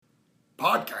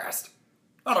Podcast?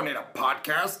 I don't need a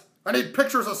podcast. I need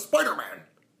pictures of Spider-Man.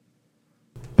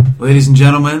 Ladies and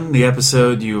gentlemen, the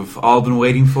episode you've all been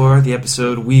waiting for, the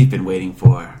episode we've been waiting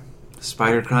for.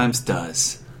 Spider Crimes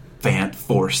does. Fant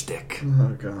Four Stick.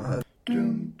 Oh, God.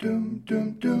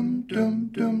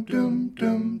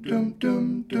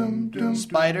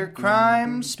 Spider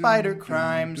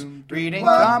crimes, reading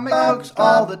comic books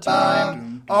all the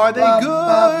time. Are they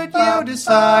good? You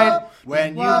decide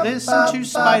when you listen to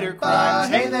Spider Crimes.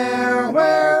 Hey there,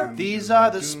 where? These are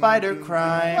the Spider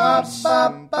Crimes.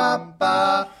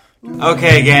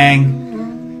 Okay,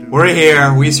 gang. We're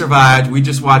here. We survived. We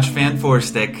just watched Fant Four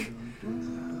Stick.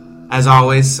 As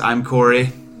always, I'm Corey.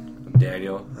 I'm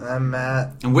Daniel. I'm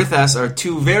Matt. And with us are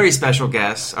two very special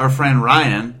guests. Our friend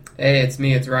Ryan. Hey, it's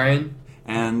me, it's Ryan.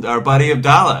 And our buddy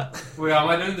Abdallah. Wait, am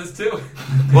I doing this too?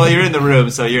 Well, you're in the room,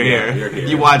 so you're here. You're here.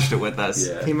 You watched it with us.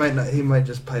 Yeah. He might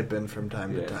just pipe in from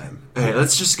time to time. Okay,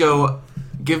 let's just go.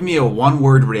 Give me a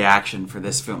one-word reaction for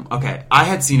this film. Okay, I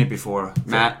had seen it before.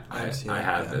 Matt? I have as Matt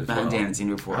and well. Dan had seen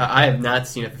it before. I have not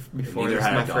seen it before. Neither This is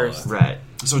had my Abdallah. first. Right.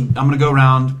 So I'm going to go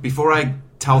around before I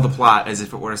tell the plot as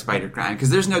if it were a spider crime, because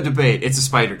there's no debate. It's a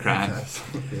spider crime. Yes,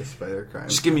 Spider Crime.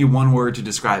 Just give me one word to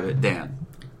describe it. Dan?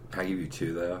 Can I give you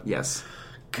two, though? Yes.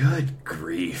 Good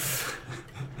grief.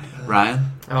 Ryan?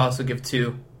 I'll also give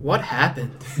two. What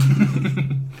happened?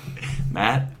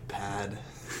 Matt? Pad.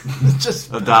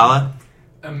 Just Abdallah?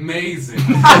 Amazing.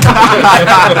 Hey,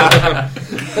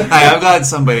 I'm glad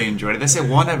somebody enjoyed it. They say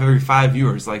one out of every 5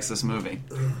 viewers likes this movie.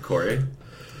 Corey?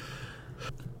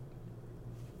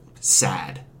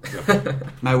 Sad.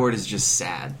 My word is just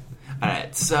sad.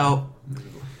 Alright, so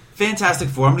Fantastic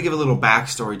Four, I'm going to give a little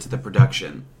backstory to the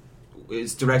production.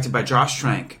 It's directed by Josh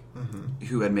Trank,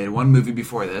 who had made one movie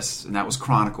before this, and that was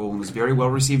Chronicle, and was a very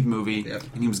well-received movie,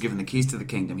 and he was given the keys to the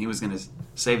kingdom. He was going to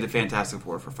save the Fantastic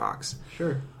Four for Fox.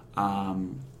 Sure.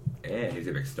 And he's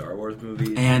gonna make Star Wars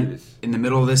movies. And in the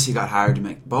middle of this, he got hired to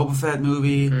make Boba Fett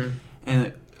movie,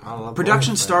 and I love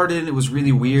production Boba Fett. started. It was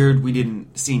really weird. We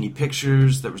didn't see any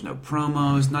pictures. There was no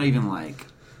promos. Not even like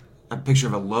a picture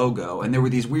of a logo. And there were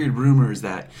these weird rumors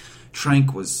that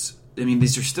Trank was. I mean,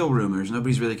 these are still rumors.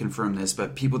 Nobody's really confirmed this,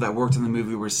 but people that worked on the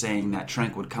movie were saying that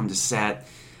Trank would come to set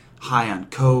high on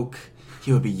coke.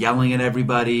 He would be yelling at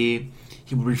everybody.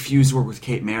 He would refuse to work with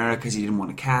Kate Mara because he didn't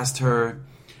want to cast her.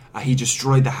 He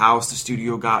destroyed the house the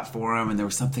studio got for him, and there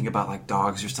was something about like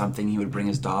dogs or something. He would bring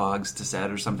his dogs to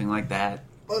set or something like that.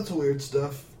 Lots of weird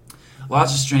stuff.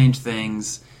 Lots of strange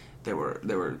things. There were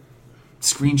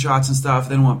screenshots and stuff.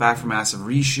 Then went back for massive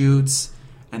reshoots.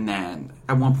 And then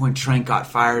at one point, Trank got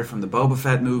fired from the Boba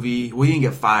Fett movie. Well, he didn't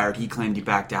get fired. He claimed he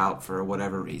backed out for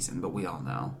whatever reason, but we all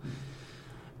know.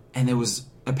 And it was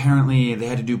apparently they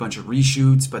had to do a bunch of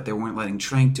reshoots, but they weren't letting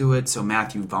Trank do it. So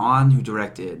Matthew Vaughn, who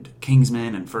directed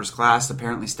Kingsman and First Class,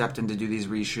 apparently stepped in to do these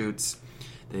reshoots.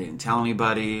 They didn't tell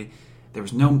anybody. There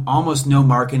was almost no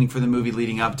marketing for the movie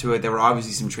leading up to it. There were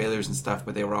obviously some trailers and stuff,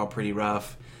 but they were all pretty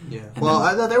rough. Yeah. And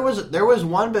Well, then- there was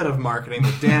one bit of marketing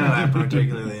that Dan and I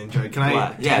particularly enjoyed. Can I?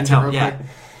 What? Yeah, tangent tell- real yeah. quick?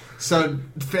 So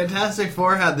Fantastic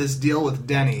Four had this deal with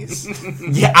Denny's.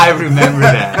 Yeah, I remember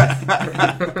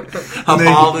that. Of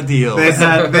all the deals. They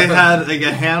had like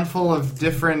a handful of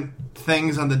different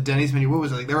things on the Denny's menu. What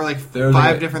was it? Like there were like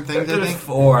five different things. There I was think.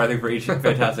 four, I think, for each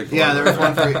Fantastic Four. Yeah, there was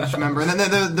one for each member, and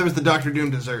then there was the Doctor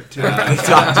Doom dessert too.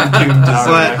 Dr. Doom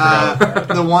But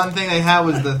the one thing they had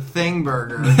was the Thing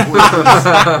Burger. Which was,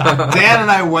 Dan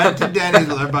and I went to Denny's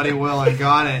with our buddy Will and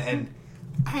got it, and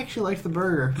I actually liked the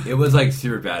burger. It was like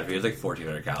super bad for you. It was like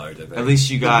 1,400 calories, I think. At least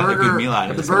you got the a burger, good meal out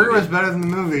of it. The burger was better than the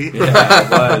movie. Yeah,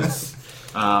 it was.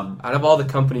 Out of all the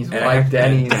companies, And- why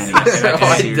Denny's? Denny's.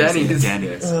 Why Seriously, Denny's?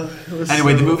 Denny's. It was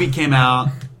Anyway, the so- movie came out.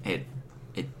 It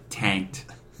tanked.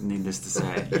 Needless to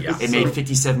say, Yeah. it made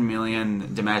 $57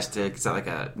 million domestic. It's at like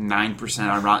a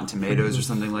 9% on Rotten Tomatoes or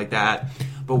something like that.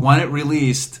 But when it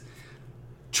released,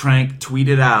 Trank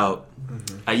tweeted out,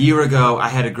 "A year ago, I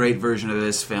had a great version of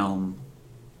this film.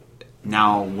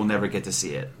 Now we'll never get to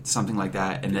see it." Something like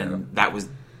that. And then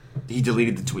he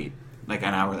deleted the tweet like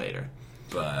an hour later.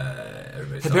 But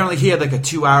everybody saw Apparently it. he had like a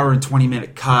 2 hour and 20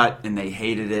 minute cut, and they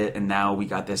hated it, and now we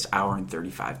got this hour and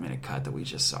 35 minute cut that we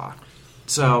just saw.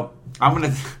 So I'm going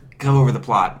to go over the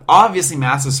plot. Obviously,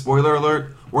 massive spoiler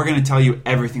alert. We're going to tell you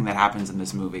everything that happens in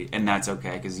this movie, and that's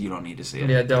okay because you don't need to see it.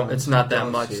 Yeah, don't. It's not that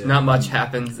Don't much. see it. Not much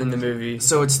happens in the movie.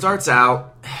 So it starts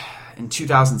out in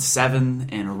 2007,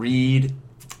 and Reed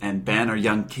and Ben are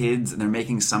young kids, and they're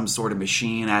making some sort of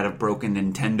machine out of broken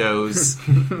Nintendos,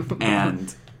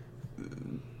 and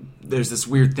there's this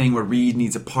weird thing where Reed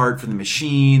needs a part for the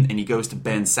machine, and he goes to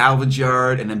Ben's salvage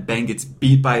yard, and then Ben gets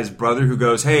beat by his brother, who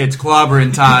goes, "Hey, it's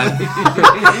clobbering time."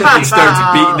 He starts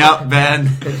beating up Ben,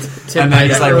 and then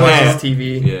he's like, "Hey,"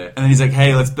 TV. Yeah. and then he's like,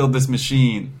 "Hey, let's build this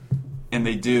machine." And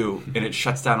they do, and it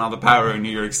shuts down all the power in New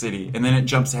York City. And then it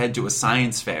jumps ahead to a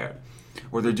science fair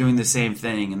where they're doing the same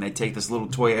thing, and they take this little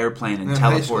toy airplane and They're in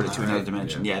high teleport it school to now, another right?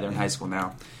 dimension. Yeah, they're in high school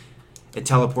now. It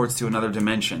teleports to another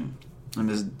dimension. And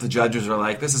the judges are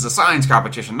like, "This is a science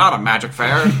competition, not a magic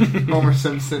fair." Homer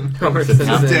Simpson. Homer Simpson.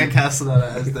 Dan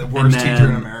Castellaneta as the worst And then- teacher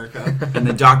in America. And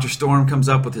then Dr. Storm comes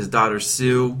up with his daughter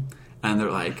Sue, and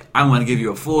they're like, "I want to give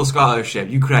you a full scholarship.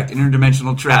 You cracked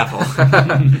interdimensional travel."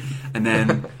 And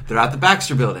then they're at the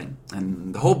Baxter Building,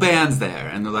 and the whole band's there,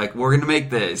 and they're like, "We're going to make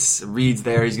this." Reed's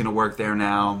there. He's going to work there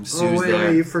now. Sue's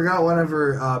there. You forgot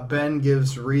whenever Ben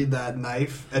gives Reed that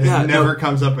knife, and Yeah, it never no,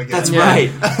 comes up again. That's Yeah.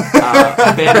 right.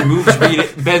 Ben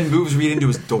moves Reed into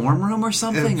his dorm room or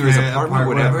something, or his Yeah, apartment,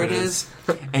 whatever it is,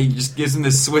 and he just gives him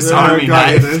this Swiss Army got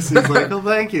knife. this. He's like, "Oh,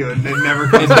 thank you," and it never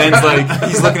And comes up. Ben's like,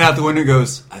 he's looking out the window and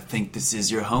goes, "I think this is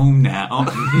your home now."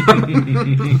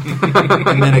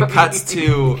 And then it cuts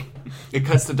to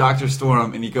Dr.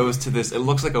 Storm, and he goes to this, it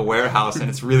looks like a warehouse, and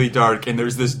it's really dark, and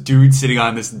there's this dude sitting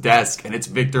on this desk, and it's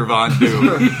Victor Von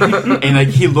Doom. And like,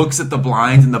 he looks at the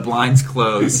blinds, and the blinds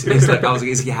close. It's like, I was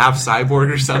like, is he half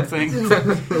cyborg or something?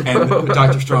 And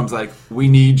Dr. Storm's like, "We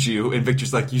need you. And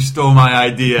Victor's like, "You stole my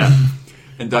idea."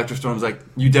 And Dr. Storm's like,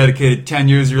 "You dedicated 10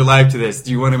 years of your life to this.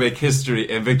 Do you want to make history?"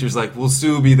 And Victor's like, "Will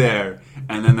Sue be there?"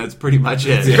 And then that's pretty much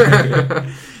it.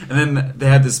 And then they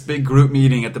have this big group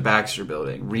meeting at the Baxter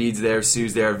Building. Reed's there,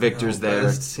 Sue's there, Victor's there.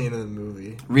 Best scene of the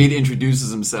movie. Reed introduces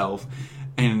himself,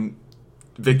 and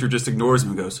Victor just ignores him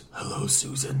and goes, "Hello,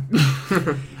 Susan."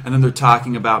 And then they're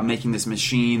talking about making this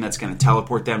machine that's going to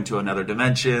teleport them to another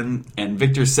dimension. And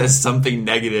Victor says something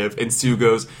negative, and Sue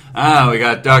goes, "We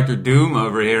got Dr. Doom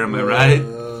over here, am I right?"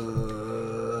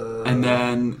 And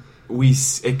then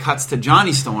it cuts to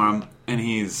Johnny Storm, and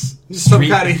he's Some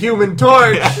kind of Human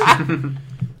Torch.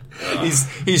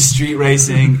 He's street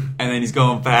racing, and then he's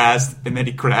going fast, and then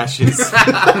he crashes.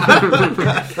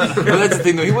 But that's the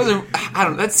thing, though. He wasn't. I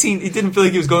don't know. That scene, he didn't feel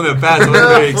like he was going that fast. It wasn't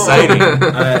very exciting.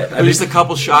 There's just a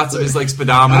couple shots of his like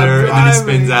speedometer, and then he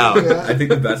spins out. I think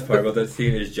the best part about that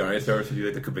scene is Johnny starts to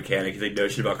do like the mechanic. He's like no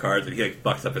shit about cars, and he like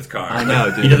fucks up his car. I know,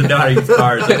 Like, dude. He doesn't know how to use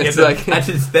cars. Like, It's like- that's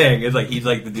his thing. It's like he's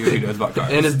like the dude who knows about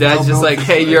cars. And his dad's just like,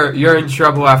 "Hey, you're in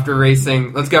trouble after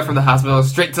racing. Let's go from the hospital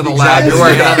straight to the lab. You're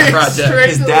working on the project."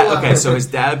 His dad. Okay, so his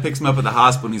dad picks him up at the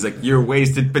hospital, and he's like, "You're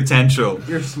wasted potential."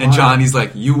 You're smart. And Johnny's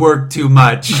like, "You work too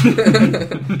much."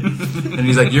 And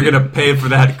he's like, "You're gonna pay for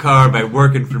that car by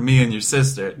working for me and your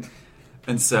sister."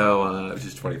 And so, Which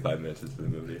is 25 minutes into the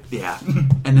movie. yeah.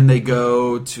 And then they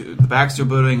go to the Baxter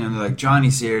Building, and they're like,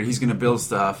 "Johnny's here. He's going to build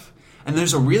stuff." And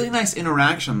there's a really nice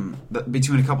interaction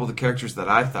between a couple of the characters that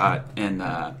I thought. And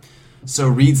so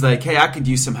Reed's like, "Hey, I could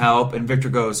use some help." And Victor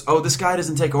goes, "Oh, this guy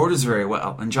doesn't take orders very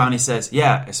well." And Johnny says,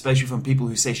 "Yeah, especially from people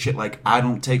who say shit like, I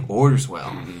don't take orders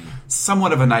well."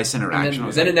 Somewhat of a nice interaction.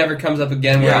 And then it never comes up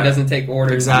again where Yeah. he doesn't take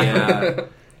orders. Exactly. Yeah.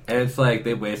 And it's like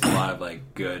they waste a lot of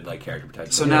like good like character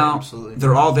potential. So now absolutely.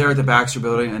 they're all there at the Baxter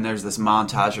Building, and there's this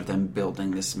montage of them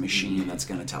building this machine that's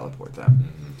going to teleport them.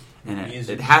 And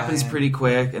it happens pretty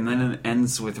quick, and then it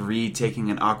ends with Reed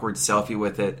taking an awkward selfie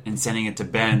with it and sending it to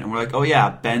Ben, and we're like, "Oh yeah,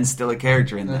 Ben's still a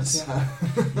character in this."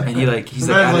 And he's like, Ben,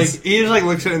 at like, his, he just like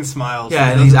looks at it and smiles.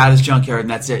 yeah, and he's at his junkyard, and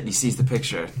that's it. And he sees the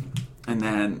picture, and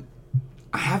then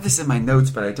I have this in my notes,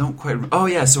 but I don't quite. Oh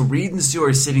yeah, so Reed and Sue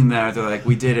are sitting there. They're like,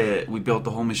 "We did it. We built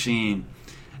the whole machine."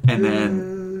 And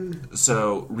then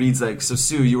so Reed's like, "So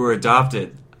Sue, you were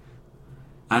adopted."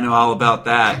 "I know all about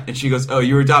that." And she goes, "Oh,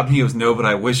 you were adopted?" He goes, "No, but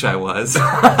I wish I was."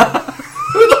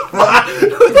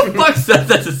 Who the fuck says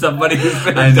that to somebody who's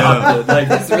been I know. adopted? Like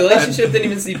His relationship didn't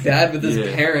even seem bad with his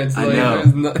Yeah. parents. I Like, know. it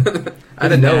was not-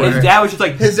 out of nowhere. his dad was just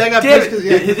like, His dad got "Damn pissed 'cause,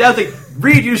 it." yeah. His dad was like,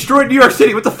 "Reed, you destroyed New York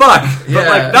City. What the fuck?" But Yeah.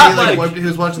 like He, not like, like he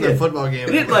was watching their yeah. football game.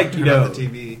 He didn't like turned on know. the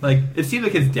TV. Like it seemed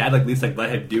like his dad like at least like let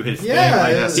him do his thing. Yeah,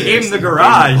 Like, yeah, he gave him the seriously.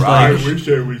 garage. Garage. Like, wish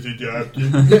I was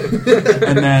adopted.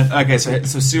 And then, okay,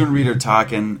 so Sue and Reed are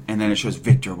talking, and then it shows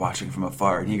Victor watching from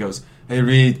afar, and he goes, "Hey,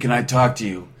 Reed, can I talk to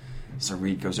you?" So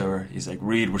Reed goes over. He's like,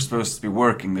 "Reed, we're supposed to be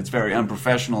working. That's very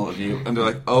unprofessional of you." And they're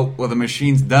like, "Oh, well, the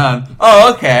machine's done."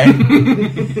 "Oh, okay."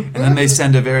 And then they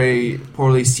send a very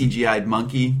poorly CGI'd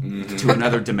monkey to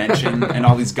another dimension, and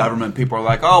all these government people are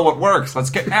like, "Oh, what works?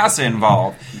 Let's get NASA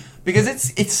involved." Because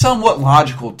it's somewhat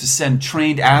logical to send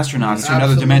trained astronauts to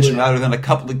another dimension rather than a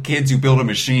couple of kids who build a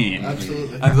machine.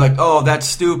 Absolutely. I'm like, oh, that's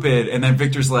stupid. And then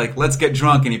Victor's like, let's get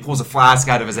drunk, and he pulls a flask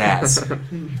out of his ass.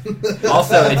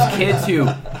 Also, it's kids who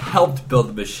helped build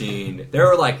the machine. There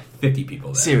were like 50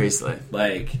 people there. Seriously.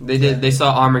 Like They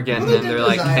saw Armageddon Well, they and did they're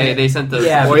like, design hey, it. they sent the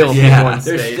Yeah, oil yeah. people in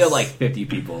there's space. still like 50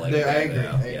 people. Like I that, agree. you know?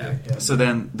 I agree. Yeah. Yeah. So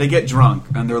then they get drunk,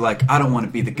 and they're like, I don't want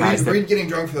to be the guys Reed that... getting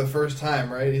drunk for the first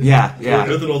time, right? He's Yeah, like, yeah.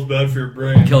 Ethanol's bad for your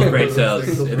brain. Kills brain cells,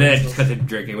 and then it just cuts into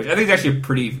drinking, which I think is actually a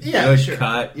pretty good sure.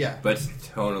 cut. Yeah. But it's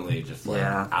tonally just like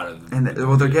Yeah. out of. And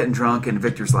they're getting drunk, and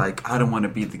Victor's like, I don't want to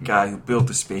be the guy who built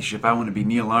the spaceship. I want to be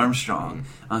Neil Armstrong.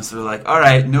 So they're like, all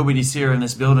right, nobody's here in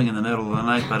this building in the middle of the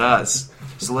night but us.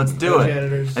 So let's do it.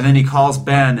 Janitors. And then he calls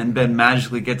Ben, and Ben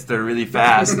magically gets there really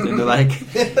fast. And they're like,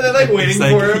 They're like waiting he's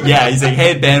like, for him. yeah, he's like,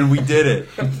 hey, Ben, we did it.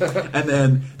 And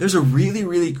then there's a really,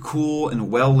 really cool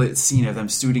and well-lit scene of them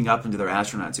suiting up into their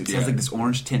astronaut suits. It has Yeah. like this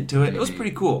orange tint to it. It was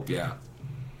pretty cool. Yeah.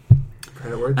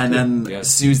 And then Yeah.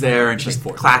 Sue's there, and she's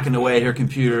Like clacking away at her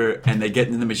computer, and they get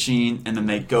into the machine, and then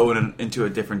they go into a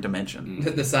different dimension.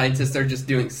 The scientists are just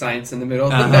doing science in the middle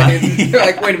of the Uh-huh. night. They're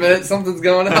like, wait a minute, something's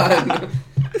going on.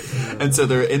 And so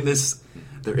they're in this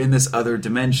other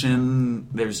dimension.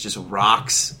 There's just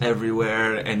rocks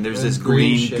everywhere, and there's this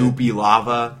green green shit. goopy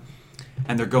lava.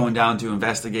 And they're going down to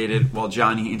investigate it while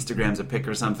Johnny Instagrams a pic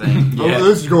or something. Oh,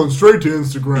 this is going straight to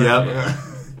Instagram. Yep. Yeah.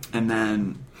 And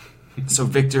then, so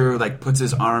Victor puts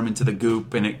his arm into the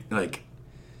goop, and it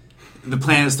the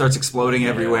planet starts exploding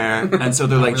everywhere. And so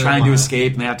they're trying to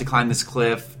escape, and they have to climb this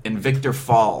cliff. And Victor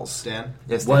falls. Dan?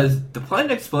 Yes, Dan. Was the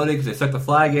planet exploding because they stuck the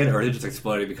flag in, or is it just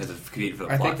exploding because it's needed for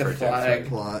the I plot? think the for it to explode? flag.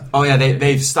 Plot. Oh yeah,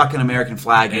 they've stuck an American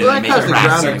flag in Well, and that make caused it the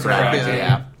cracks. ground to crack,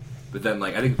 Yeah. But then,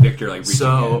 I think Victor reaching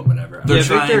So, in, whatever. they're Yeah,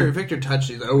 trying- Victor touched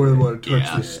it. He's like, I wouldn't want to touch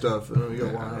Yeah. this stuff. I don't know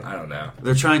why. I don't know.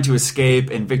 They're trying to escape,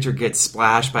 and Victor gets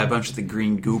splashed by a bunch of the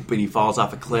green goop, and he falls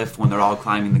off a cliff when they're all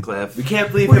climbing the cliff. We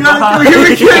can't leave We him gotta- behind.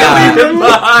 we can't leave him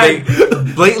behind.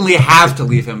 They blatantly have to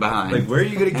leave him behind. Like, where are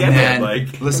you going to get And him?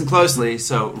 then, listen closely.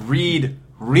 So Reed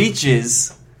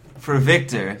reaches for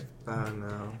Victor, Oh,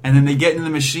 no. and then they get into the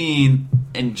machine,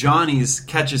 and Johnny's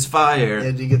catches fire,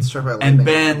 Yeah, you get struck by lightning. and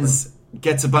Ben's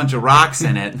gets a bunch of rocks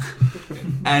in it,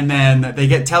 and then they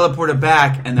get teleported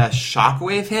back, and the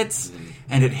shockwave hits,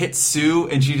 and it hits Sue,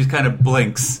 and she just kind of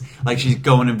blinks like she's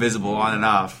going invisible on and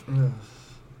off.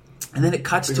 And then it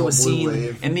cuts Big to a old blue scene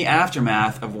wave. in the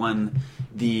aftermath of when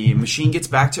the machine gets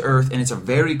back to Earth, and it's a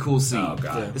very cool scene. Oh,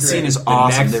 God. The scene is The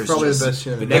awesome. next- There's Probably just- the best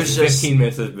scene. The There's next just- 15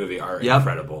 minutes of this movie are Yep.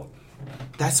 incredible.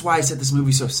 That's why I said this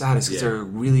movie's so sad, is because Yeah. there are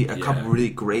really a Yeah. couple really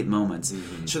great moments.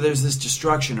 So there's this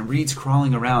destruction, and Reed's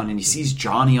crawling around, and he sees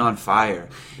Johnny on fire.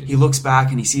 He looks back,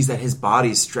 and he sees that his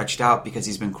body's stretched out because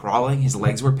he's been crawling. His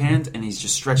legs were pinned, and he's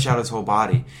just stretched out his whole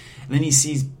body. And then he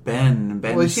sees Ben, and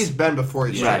Ben's... Well, he sees Ben before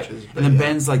he Right. stretches. And then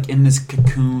Ben's in this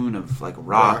cocoon of rock,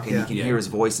 Rock, and yeah. you can Yeah. hear his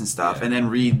voice and stuff. Yeah. And then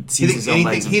Reed sees his own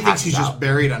legs and he thinks passes he's just out.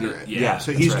 buried under it. Yeah,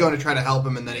 So that's he's right. going to try to help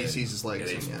him, and then he sees his And legs.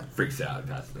 he And, yeah. freaks out.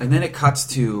 Past them. And then it cuts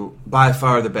to by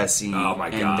far the best scene. Oh, my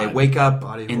and God. they wake up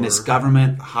Body in this horror.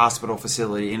 government hospital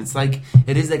facility, and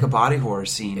it is like a body horror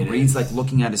scene. It Reed's is.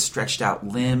 looking at his stretched out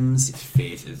limbs. His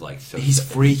face is so. He's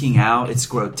sick. freaking out. It's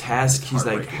grotesque. It's He's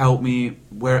like, heartbreaking. "Help me!"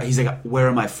 Where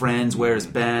are my friends? Where is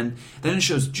Ben? Then it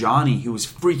shows Johnny, who was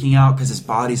freaking out because his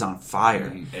body's on fire.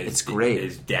 And It's great.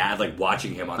 His dad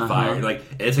watching him on Uh-huh. fire.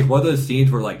 It's one of those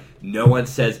scenes where no one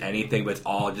says anything, but it's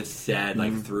all just said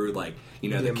through the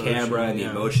emotion, camera and the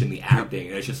yeah. emotion, the acting,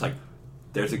 and it's just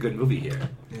there's a good movie here.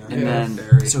 And then,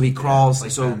 very- so he crawls.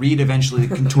 like so that. Reed eventually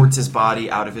contorts his body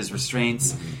out of his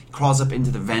restraints, crawls up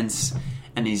into the vents,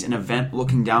 and he's in a vent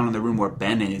looking down on the room where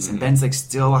Ben is. And Ben's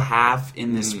still half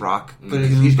in this rock, But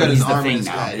he's got his the arm in thing his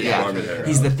now. head. Yeah, arm in his head.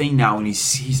 he's the thing now, and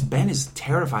he's Ben is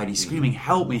terrified. He's screaming,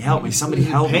 "Help me! Help me! Somebody He's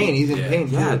in help pain. me!" He's in Yeah. pain.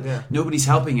 Yeah, Too. Yeah. nobody's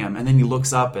helping him. And then he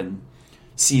looks up and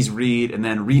sees Reed, and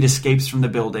then Reed escapes from the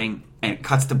building, and it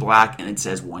cuts to black, and it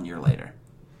says 1 year later.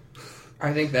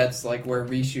 I think that's where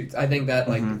reshoots. I think that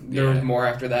there Yeah. was more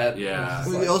after that. Yeah.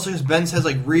 Well, also, because Ben says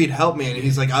Reed, help me, and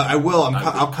he's like, I will.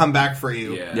 I'll come back for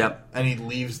you. Yeah. Yep. And he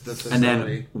leaves the And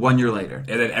facility. then 1 year later.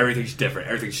 And then everything's different.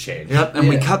 Everything's changed. Yep, and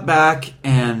we Yeah. cut back,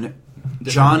 and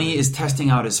Johnny is testing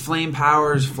out his flame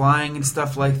powers, flying and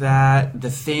stuff like that.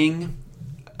 The Thing,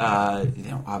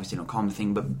 obviously don't call him the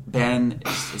Thing, but Ben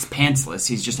is pantsless.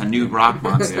 He's just a nude rock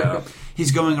monster. Yeah.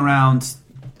 He's going around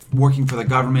working for the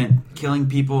government, killing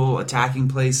people, attacking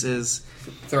places.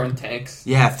 Throwing tanks.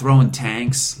 Yeah, throwing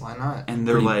tanks. Why not? And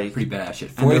they're Pretty badass shit.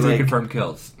 and they're 43 like- confirmed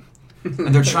kills.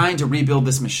 and they're trying to rebuild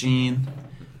this machine,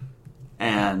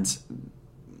 and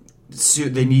Sue.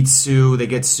 They need Sue. They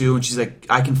get Sue, and she's like,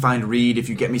 "I can find Reed if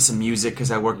you get me some music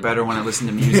because I work better when I listen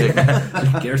to music."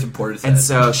 Get her some Portishead. And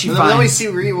so she Then finds. we see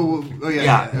Reed. Oh yeah.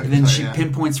 Yeah, then she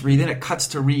pinpoints Reed. Then it cuts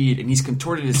to Reed, and he's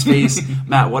contorted his face.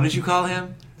 Matt, what did you call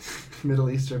him?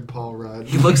 Middle Eastern Paul Rudd.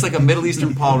 He looks like a Middle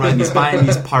Eastern Paul Rudd. And he's buying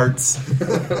these parts,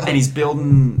 and he's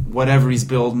building whatever he's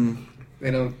building. They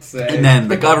don't say. And then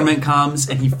the government comes,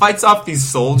 and he fights off these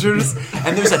soldiers.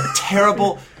 And there's a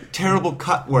terrible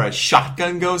cut where a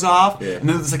shotgun goes off, and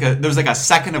then there's like a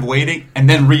second of waiting, and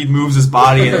then Reed moves his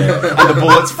body, and the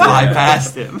bullets fly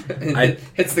past him.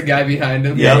 Hits the guy behind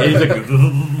him. Yeah. He's like,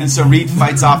 And so Reed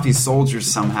fights off these soldiers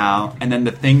somehow, and then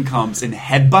the thing comes and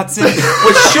headbutts him,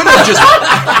 which should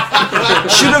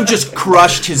have just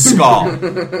crushed his skull.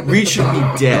 Reed should be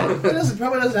dead.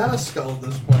 Probably doesn't have a skull at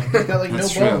this point. He's got like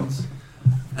That's no true. bones.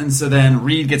 And so then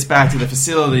Reed gets back to the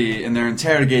facility, and they're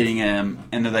interrogating him,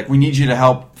 and they're like, "We need you to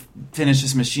help finish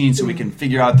this machine so we can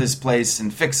figure out this place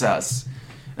and fix us."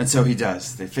 And so he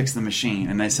does. They fix the machine,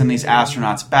 and they send these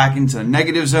astronauts back into the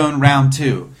negative zone round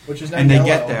 2. Which is now and they yellow.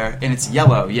 get there, and it's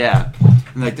yellow, yeah.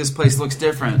 And like, this place looks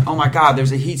different. Oh my god,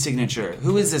 there's a heat signature.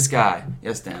 Who is this guy?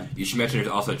 Yes, Dan. you should mention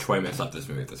there's also 20 minutes left this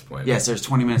movie at this point. Yes, there's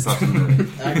 20 minutes left in the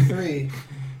movie. Act 3.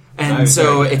 And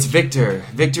so it's Victor.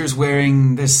 Victor's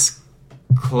wearing this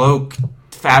cloak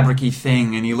fabric-y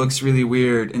thing, and he looks really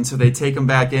weird. And so they take him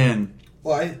back in.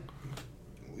 Well,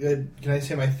 can I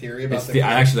say my theory about I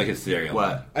actually like his theory. a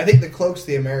lot. What? I think the cloak's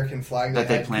the American flag That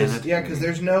they had, planted? 'cause- Yeah, because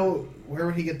there's no... Where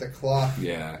would he get the cloth?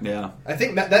 Yeah. Yeah. I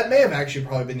think that may have actually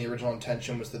probably been the original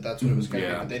intention, was that's what it was going to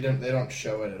Yeah. be. But they don't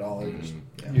show it at all. They're just,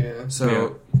 Yeah.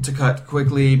 So, to cut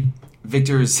quickly,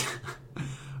 Victor's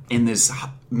in this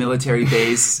military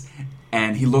base,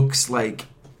 and he looks like...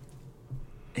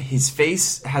 His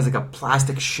face has like a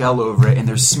plastic shell over it, and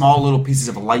there's small little pieces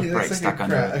of light He brick looks stuck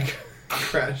like under it.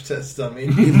 crash test dummy.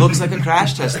 He looks like a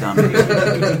crash test dummy.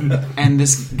 And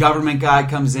this government guy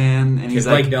comes in, and he's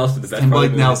Tim like... Blake Nelson, the best Tim part of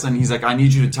Blake the movie. Nelson. He's like, "I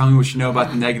need you to tell me what you know about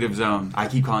the negative zone." I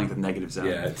keep calling it the negative zone.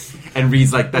 Yeah, it's- And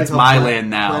Reed's like, "That's Like my Planet- land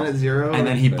now." Planet Zero? And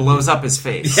then he blows up his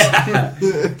face.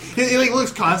 He like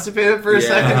looks constipated for a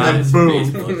second, and his then face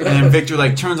boom. blows And then Victor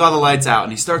like turns all the lights out,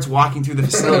 and he starts walking through the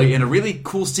facility in a really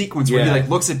cool sequence where he Yeah. like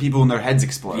looks at people and their heads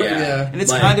explode. Yeah. And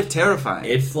it's Like, kind of terrifying.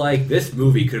 It's like this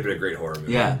movie could have been a great horror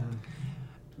movie. Yeah.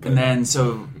 And then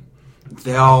so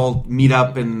they all meet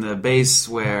up in the base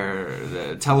where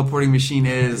the teleporting machine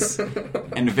is,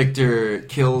 and Victor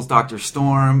kills Dr.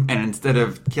 Storm, and instead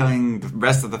of killing the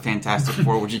rest of the Fantastic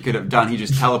Four, which he could have done, he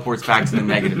just teleports back to the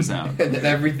negative zone. And then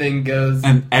everything goes.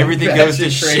 And everything goes to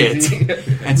crazy. shit.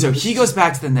 And so he goes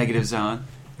back to the negative zone,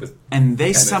 With- and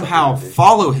they it's somehow something to do.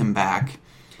 follow him back.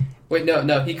 Wait,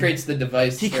 no. He creates the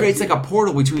device. He creates like a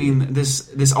portal between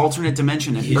this alternate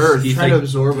dimension and Earth. trying to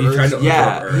absorb he's Earth. trying to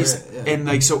Yeah, absorb he's, Earth. and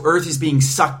like so Earth is being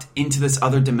sucked into this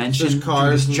other dimension There's through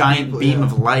cars this and giant people, beam yeah.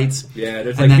 of light. Yeah,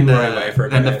 there's And like then people running away for a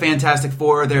then the minute. Fantastic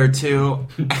Four are there too,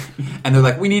 and they're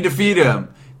like, "We need to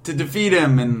defeat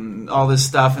him and all this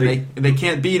stuff, and they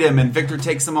can't beat him, and Victor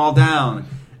takes them all down,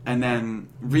 and then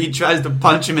Reed tries to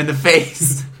punch him in the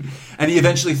face, and he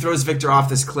eventually throws Victor off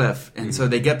this cliff, and so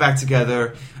they get back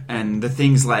together, and the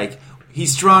thing's like,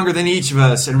 "He's stronger than each of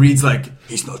us," and Reed's like,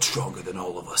 "He's not stronger than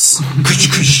all of us."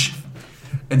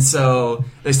 And so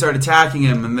they start attacking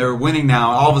him, and they're winning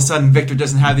now. All of a sudden, Victor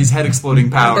doesn't have these head exploding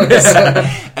powers.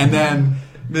 And then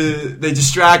they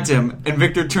distract him, and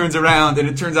Victor turns around, and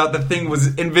it turns out the thing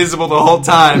was invisible the whole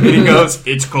time. And he goes,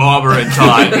 "It's clobbering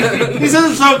time." He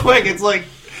says it so quick. It's like,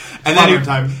 And then clobber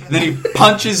time. then he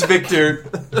punches Victor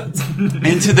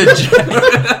into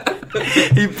the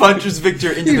he punches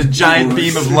Victor into the giant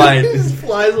beam of light. He just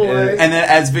flies away. And then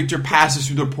as Victor passes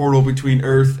through the portal between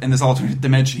Earth and this alternate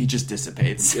dimension, he just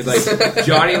dissipates. It's like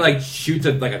Johnny like shoots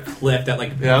a cliff that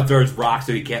like Yeah. throws rocks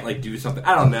so he can't like do something.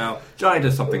 I don't know. Johnny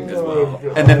does something as well.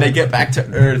 And then they get back to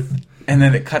Earth, and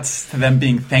then it cuts to them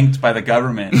being thanked by the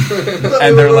government.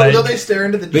 And they're like, Don't they stare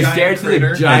into the They giant stare into crater?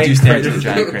 the giant They do stare into crater. the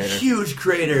giant crater. Huge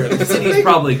crater. The city's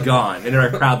probably gone, and they're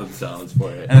proud of themselves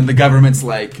for it. and then the government's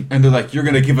like, and they're like, "You're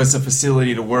going to give us a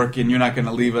facility to work in. You're not going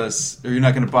to leave us, or you're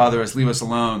not going to bother us. Leave us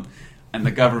alone." And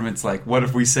the government's like, "What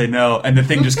if we say no?" And the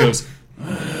thing just goes,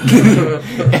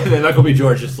 And then Uncle B.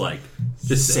 George just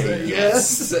say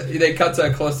Yes. They cut to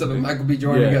a close up of Michael B.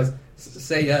 Jordan. He Yeah. goes,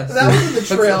 "Say yes." That was in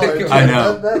the trailer. too. I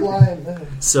know. That line.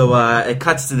 So it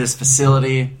cuts to this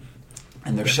facility,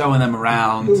 and they're showing them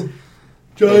around.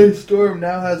 Johnny Storm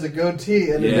now has a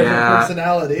goatee and a different Yeah.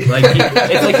 personality. like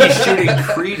it's like he's shooting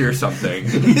Creed or something.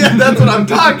 yeah, that's what I'm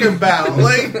talking about.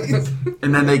 Like,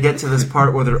 And then they get to this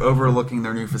part where they're overlooking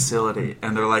their new facility,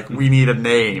 and they're like, "We need a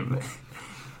name."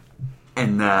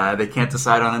 and they can't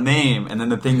decide on a name. And then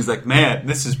the Thing's like, man,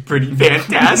 this is pretty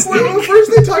fantastic. Well,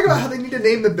 first they talk about how they need to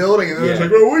name the building, and then it's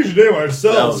like, well, we should name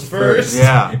ourselves first.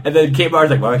 Yeah. And then Kate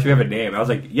Mara's like, why don't you have a name? I was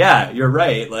like, yeah, you're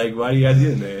right. Like, why do you guys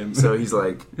need a name? So he's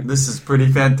like, this is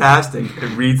pretty fantastic.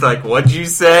 And Reed's like, what'd you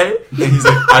say? And he's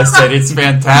like, I said it's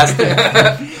fantastic.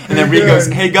 And then Reed goes,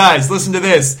 hey guys, listen to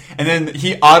this. And then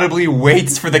he audibly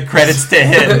waits for the credits to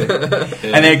hit.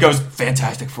 And then it goes,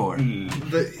 Fantastic Four. And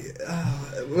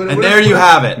there you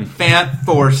have it.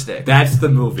 Fant-Four-Stick. That's the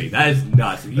movie. That is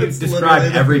nuts. You That's described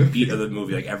literally- every beat of the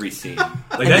movie, like every scene. Like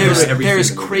And that's there's every there's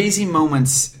scene in the movie. crazy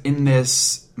moments in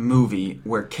this movie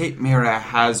where Kate Mara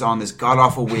has on this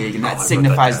god-awful wig, and I that wrote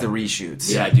signifies that the down.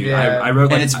 reshoots. Yeah, dude. Yeah. I wrote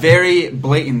like, And it's very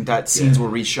blatant that scenes Yeah. were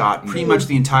reshot. Pretty much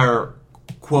the entire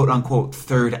quote-unquote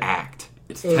third act.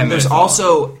 it's 10 There's minutes long.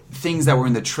 also things that were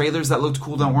in the trailers that looked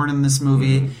cool that weren't in this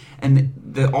movie. And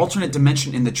the alternate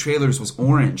dimension in the trailers was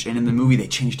orange, and in the movie they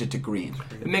changed it to green.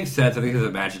 It makes sense. I think because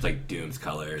it matches like Doom's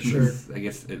colors. Sure. I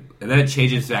guess, and then it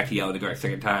changes back to yellow to go a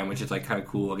second time, which is like kind of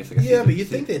cool. I guess. Like a Yeah, season- but you'd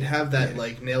think they'd have that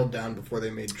like nailed down before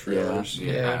they made trailers.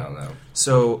 Yeah, I don't know.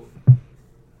 So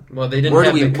Well, they didn't. where do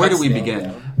have we the where do cuts we nailed begin?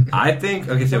 down. I think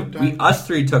okay. So us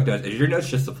three took notes. Is your notes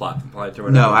just the plot components or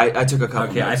whatever? No, I took a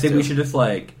couple. Okay, I notes, think too. we should just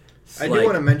like. I do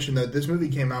want to mention though, this movie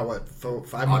came out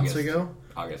 5 months August. ago.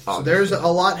 August. So there's a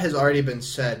lot has already been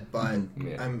said, but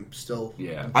Yeah. I'm still.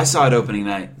 Yeah. I saw it opening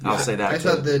night. I'll say that. I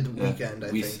saw too. the Yeah. weekend.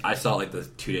 I We, think. I saw it like the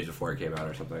 2 days before it came out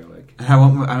or something like. And I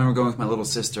remember going with my little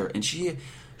sister, and she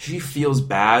feels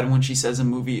bad when she says a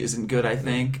movie isn't good. I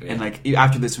think, Yeah. and like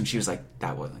after this one, she was like,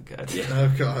 "That wasn't good." Yeah.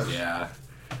 Oh god. Yeah.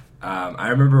 I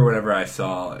remember whenever I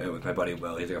saw it with my buddy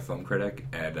Will, he's like a film critic,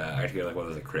 and I actually got like one of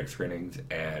those like, critic screenings,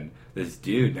 and this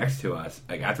dude next to us,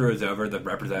 like after it was over, the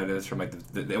representatives from like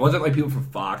it wasn't like people from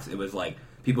Fox, it was like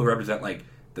people who represent like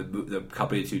the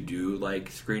companies who do like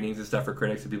screenings and stuff for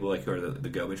critics and people like who are the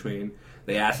go between.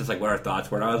 They asked us like what our thoughts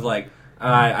were, and I was like,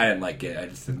 I didn't like it. I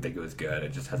just didn't think it was good.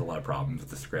 It just has a lot of problems with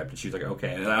the script. And she was like,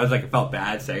 okay, and I was like, felt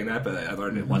bad saying that, but I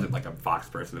learned it wasn't like a Fox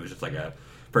person. It was just like a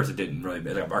person didn't really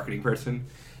like a marketing person.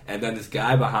 And then this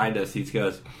guy behind us, he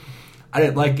goes, I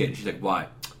didn't like it. And she's like, why?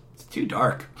 It's too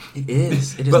dark. It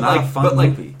is. It is But not like, a fun but like,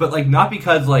 movie. but like, not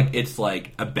because like it's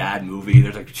like a bad movie.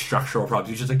 There's like structural problems.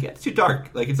 He's just like, yeah, it's too dark.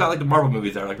 Like it's not like the Marvel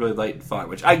movies that are like really light and fun,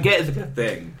 which I get is a good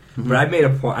thing. But I made a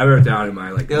point. I wrote it down in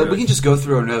my like. Yeah, we can just go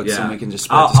through our notes Yeah. and we can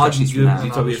just I'll spread discussions from you- that.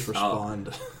 you told me Just I'll- respond.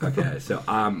 Okay, so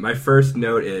my first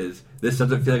note is this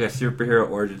doesn't feel like a superhero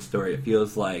origin story. It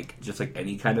feels like just like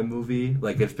any kind of movie.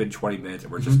 Like it's been 20 minutes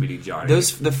and we're just meeting Johnny.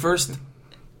 The first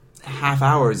half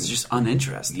hour is just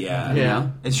uninteresting. Yeah. You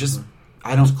know? It's just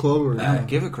I don't Clover. I don't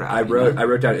give a crap. I you wrote know? I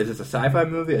wrote down, is this a sci-fi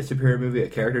movie, a superhero movie, a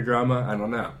character drama? I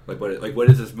don't know. Like what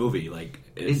is this movie? Like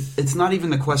It's not even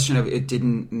the question of it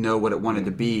didn't know what it wanted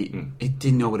to be. It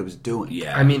didn't know what it was doing.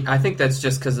 yeah. I mean, I think that's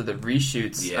just because of the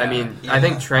reshoots. Yeah. I mean, I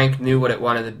think Trank knew what it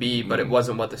wanted to be, but it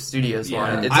wasn't what the studios Yeah.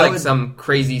 wanted. It's I like would- some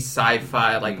crazy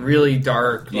sci-fi, like really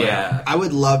dark. Like, yeah. I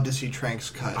would love to see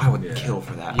Trank's cut. I would Yeah. kill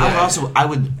for that. Yeah. I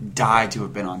would die to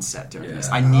have been on set during Yeah. this.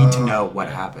 I need to know what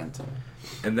happened.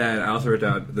 And then I also wrote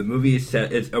down the movie is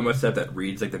set. It's almost set that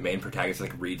Reed's like the main protagonist,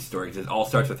 like Reed's story. 'Cause it all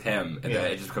starts with him, and then Yeah.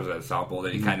 it just becomes an ensemble.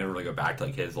 Then you kind of really go back to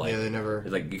like his like. Yeah, they never-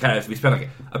 It's like you kind of we spent like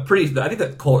a pretty. I think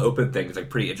that cold open thing is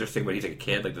like pretty interesting when he's like a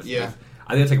kid. Like this. Yeah.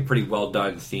 I think it's like a pretty well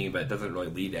done scene, but it doesn't really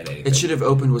lead to anything. It should have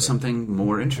opened with something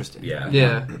more interesting. Yeah.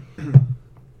 Yeah.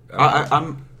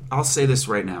 I'll say this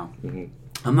right now. Mhm.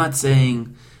 I'm not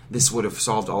saying this would have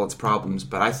solved all its problems,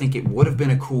 but I think it would have been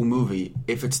a cool movie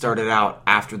if it started out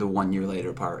after the 1 year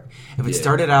later part. If it Yeah.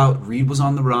 started out, Reed was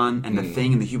on the run, and the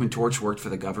Thing and the Human Torch worked for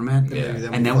the government, Yeah.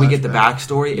 and then we get the flashback.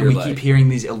 backstory, You're and we like- keep hearing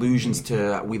these allusions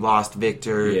to we lost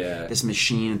Victor, Yeah. this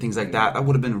machine, and things like that. That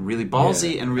would have been really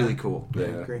ballsy Yeah. and really cool. I Yeah.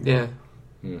 agree. Yeah.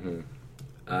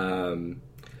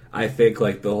 I think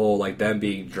like the whole like them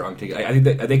being drunk together. I think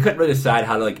that they couldn't really decide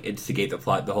how to like instigate the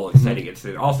plot, the whole exciting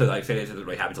incident. Also, like say it doesn't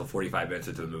really happen until 45 minutes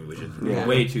into the movie, which is Yeah.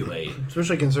 way too late.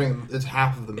 Especially considering it's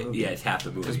half of the movie. Yeah, it's half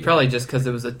the movie. It's probably just because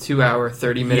it was a 2-hour,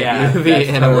 30-minute yeah, movie. that's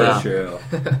And totally a true.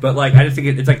 But like, I just think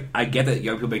it's like I get that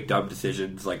young people make dumb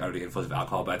decisions like under the influence of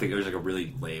alcohol, but I think it was like a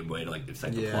really lame way to like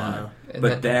incite the Yeah. plot. And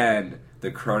But then the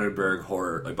Cronenberg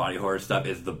horror, like body horror stuff,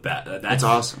 is the best. That's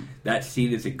awesome. That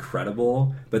scene is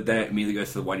incredible, but then it immediately goes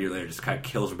to the 1 year later, just kind of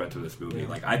kills momentum of this movie.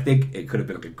 Like I think it could have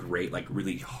been like a great, like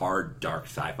really hard, dark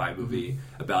sci-fi movie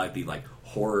about like the like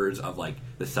horrors of like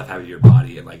the stuff happening to your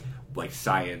body and like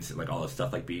science and like all this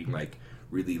stuff like being like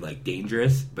really like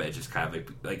dangerous, but it's just kind of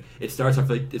like it starts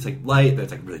off like it's like light, then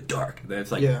it's like really dark, and then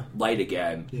it's like Yeah. light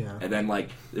again, Yeah. and then like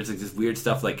there's like this weird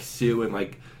stuff like Sue and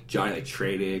like Johnny like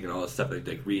training and all this stuff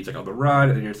like Reed's like on the run,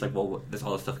 and you're just like, well, this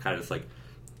all this stuff kind of just like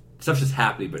stuff's just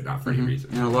happening, but not for any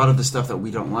reason. And a lot of the stuff that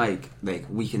we don't like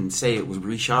we can say it was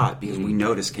reshot because we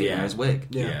noticed Kate Mara's wig.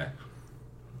 Yeah,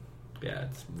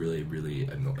 it's really, really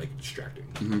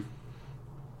distracting.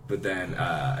 But then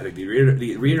I think the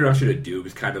reintroduction of Doom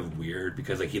is kind of weird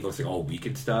because he looks all weak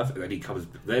and stuff, and then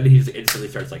he just instantly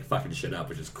starts fucking shit up,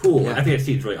 which is cool. Yeah. And I think that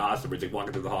scene's really awesome. Where he's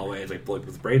walking through the hallway, and blowing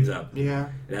his brains up. Yeah,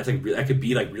 and that's that could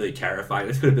be really terrifying.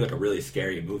 This could have been a really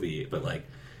scary movie, but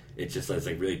it's just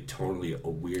really totally a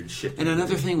weird shit. And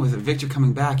another thing with Victor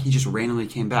coming back, he just randomly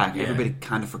came back. Yeah. Everybody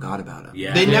kind of forgot about him.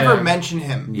 Yeah, they never mention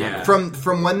him. Yeah,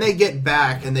 from when they get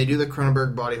back and they do the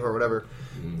Cronenberg body horror, whatever.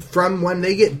 From when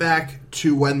they get back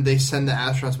to when they send the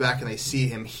astronauts back and they see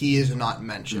him, he is not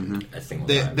mentioned. A single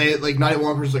time. They not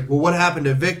one person's well, what happened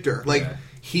to Victor?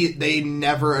 They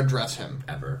never address him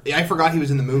ever. I forgot he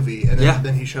was in the movie, and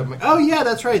then he showed up. Oh yeah,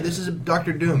 that's right. This is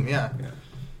Dr. Doom. Yeah.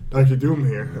 Dr. Doom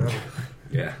here.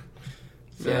 Yeah.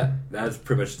 So that's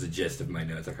pretty much the gist of my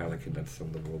notes. I kind of condensed them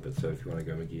a little bit. So if you want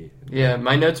to go, McGee. Yeah,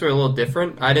 my notes were a little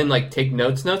different. I didn't take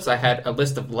notes. I had a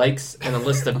list of likes and a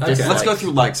list of dislikes. Let's go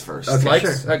through likes first. Okay,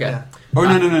 likes? Sure. Okay. Yeah. Or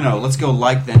no. Let's go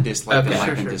like, then dislike, then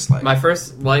like, then dislike. My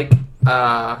first like,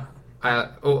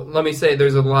 let me say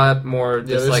there's a lot more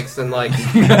dislikes than likes.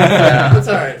 That's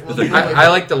all right. I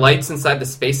like the lights inside the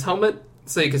space helmet.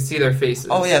 So you can see their faces.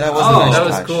 Oh yeah, that was a nice that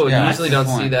was touch. cool. Yeah, you usually don't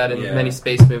see that in Yeah. many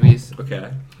space movies. Okay.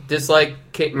 Dislike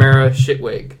Kate Mara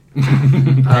shitwig.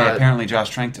 Apparently Josh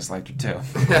Trank disliked her too.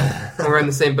 We're in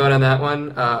the same boat on that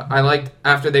one. I liked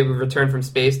after they returned from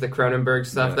space the Cronenberg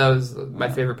stuff. Yeah. That was my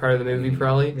favorite part of the movie,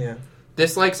 probably. Yeah.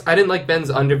 Dislikes. I didn't like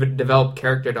Ben's underdeveloped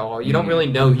character at all. You don't really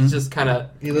know. He's just kind of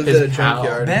He lives at a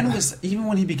junkyard. Ben was, even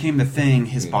when he became the Thing,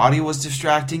 his body was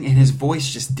distracting and his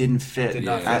voice just didn't fit Did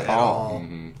not at fit all.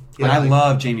 Mm-hmm. But I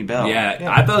love Jamie Bell. Yeah,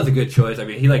 I thought it was a good choice. I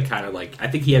mean, he kind of I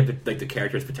think he had the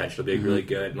character's potential being really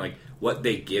good, and what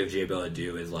they give Jamie Bell to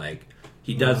do is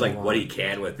he does what he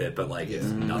can with it, but it's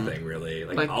nothing really.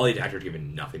 All these actors are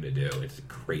given nothing to do. It's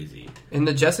crazy. In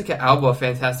the Jessica Alba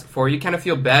Fantastic Four, you kind of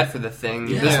feel bad for the Thing.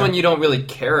 Yeah. This one you don't really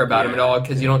care about him at all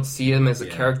because you don't see him as a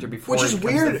character before. Which is he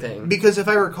becomes the weird Thing. because if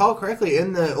I recall correctly,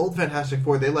 in the old Fantastic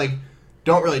Four, they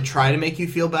don't really try to make you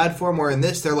feel bad for him. Where in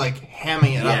this, they're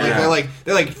hamming it up.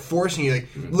 They're forcing you.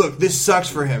 Look, this sucks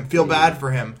for him. Feel bad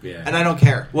for him. Yeah. And I don't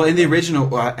care. Well, in the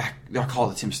original, I'll call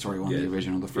it the Tim Story one, the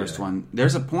original, the first one.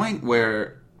 There's a point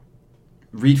where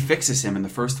Reed fixes him in the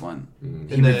first one.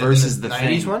 He reverses the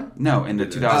 90s Thing. one? No, in the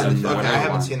 2000 Okay, I whatever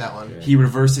haven't one. seen that one. Yeah. He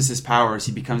reverses his powers.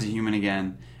 He becomes a human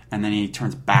again, and then he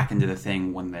turns back into the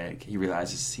Thing when he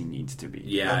realizes he needs to be.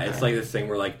 Yeah, Okay. it's this thing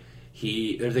where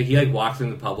he walks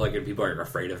into the public and people are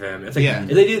afraid of him. It's Yeah.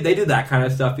 they do that kind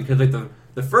of stuff because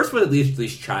the first one at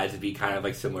least tries to be kind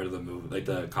of similar to the movie,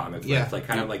 the comics. Yeah. It's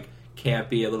kind of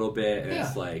campy a little bit, and Yeah.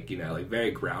 it's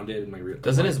very grounded and real.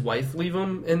 Doesn't his wife leave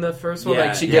him in the first one?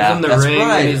 Yeah. She gives Yeah, him the that's ring,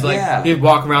 right, and he's yeah. he'd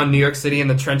walk around New York City in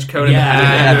the trench coat and the Yeah,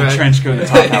 hat. Yeah, the trench coat and the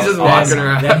top He's hat just was walking awesome.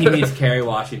 around. Then he meets Kerry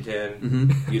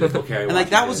Washington, beautiful Kerry And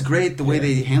Washington. that was great the way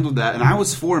they handled that. And I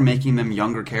was for making them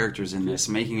younger characters in this,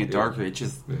 making it darker. It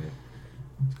just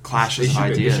clashes of They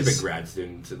ideas. should be grad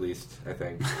students at least. I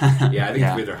think. Yeah, I think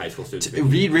Yeah. maybe they're high school students.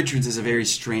 Reed Richards is a very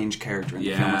strange character in the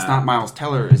film. Yeah. It's not Miles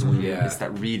Teller is weird. Yeah. It's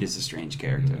that Reed is a strange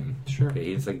character. Sure. Yeah,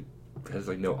 he's has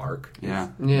no arc. Yeah.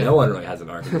 Yeah. No one really has an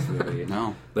arc in this movie.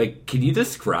 No. Can you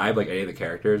describe any of the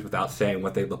characters without saying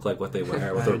what they look like, what they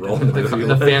wear, what their role in the movie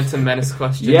The was? Phantom Menace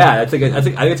question. Yeah, I think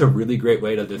it's a really great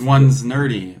way to just One's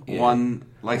nerdy. Yeah. One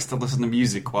likes to listen to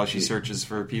music while she searches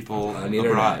for people On the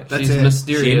abroad. internet. That's She's it.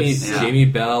 mysterious. Jamie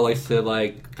Bell likes to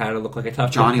kind of look like a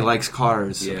tough Johnny guy. likes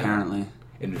cars, Yeah. apparently.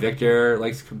 And Victor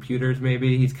likes computers.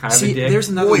 Maybe he's kind of See, a dick. there's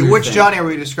another Wait, weird which thing. Johnny are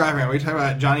we describing? Are we talking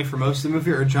about Johnny for most of the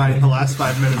movie or Johnny in the last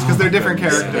 5 minutes? Because they're different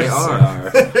characters. They are.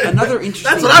 Another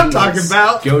interesting That's what I'm thing talking is-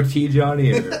 about. Goatee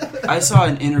Johnny. Or, I saw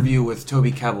an interview with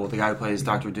Toby Kebbell, the guy who plays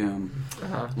Dr. Doom,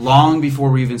 long before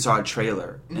we even saw a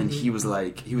trailer, and he was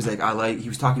like, he was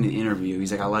talking to the interview.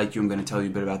 He's like, I like you. I'm going to tell you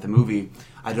a bit about the movie.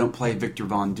 I don't play Victor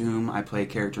Von Doom. I play a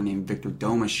character named Victor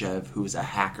Domashev, who is a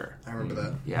hacker. I remember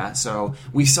that. Yeah, so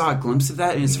we saw a glimpse of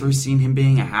that in his first scene, him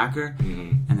being a hacker,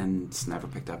 and then it's never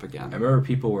picked up again. I remember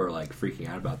people were freaking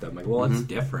out about that. I'm like, well, it's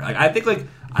different. I think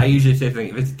I usually say if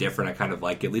it's different, I kind of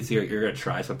like it. At least you're going to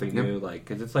try something new,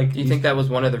 because it's Do you think that was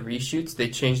one of the reshoots? They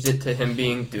changed it to him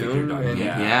being Doom? Doom, and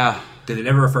yeah. Yeah. They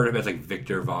never refer to him as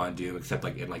Victor Von Doom, except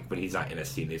in when he's not in a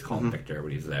scene, they just call him Victor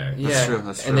when he's there. Yeah, true,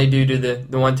 that's true. And they do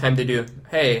the one time they do,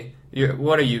 hey,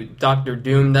 what are you, Dr.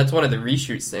 Doom? That's one of the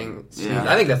reshoots things. Yeah.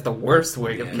 I think that's the worst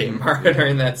wig of Kate Mara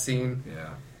during that scene. Yeah.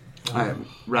 All right,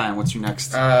 Ryan, what's your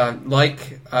next?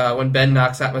 When Ben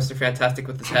knocks out Mr. Fantastic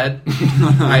with his head,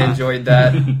 I enjoyed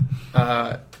that.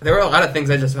 There were a lot of things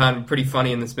I just found pretty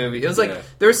funny in this movie. It was like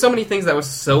there were so many things that was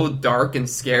so dark and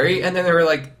scary, and then they were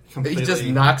like he just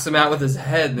knocks him out with his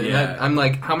head. And I'm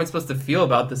like, how am I supposed to feel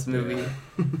about this movie?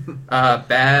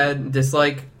 Bad,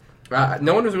 dislike.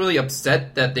 No one was really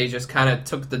upset that they just kind of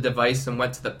took the device and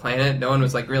went to the planet. No one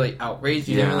was like really outraged.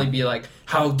 You didn't really be like,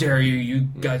 "How dare you? You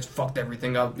guys fucked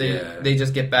everything up." They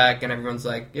just get back and everyone's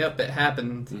like, "Yep, it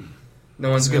happened." No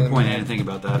one's That's a good point. I didn't think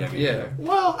about that. Yeah.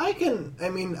 Well, I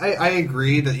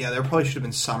agree that there probably should have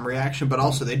been some reaction, but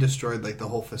also they destroyed like the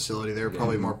whole facility. They were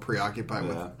probably more preoccupied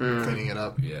with cleaning it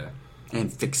up. Yeah.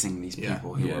 And fixing these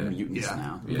people who are mutants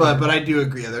now. Yeah. But I do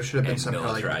agree. There should have been some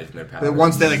kind of like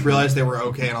once they like realized they were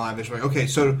okay and alive, they're just like, okay,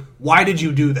 so why did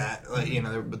you do that? Like,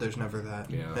 but there's never that.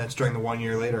 Yeah. That's during the 1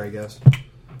 year later, I guess.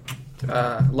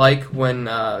 Like when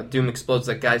Doom explodes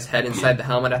that guy's head inside the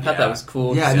helmet. I thought that was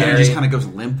cool. Yeah, and then it just kind of goes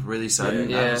limp really sudden.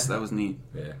 Yeah. That was neat.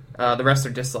 Yeah. The rest are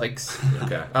dislikes.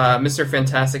 Okay. Mr.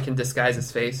 Fantastic can disguise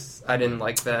his face. I didn't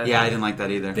like that. Yeah, I didn't like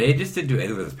that either. They just didn't do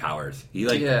anything with his powers.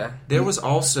 There was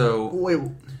also... Wait,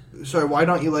 sorry, why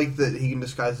don't you like that he can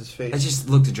disguise his face? It just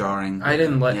looked jarring. I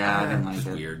didn't like I didn't like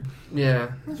it. Weird.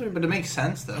 Yeah. But it makes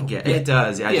sense, though. It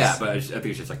does. Yeah, But I think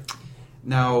it's just like...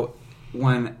 Now,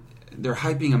 when they're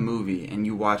hyping a movie and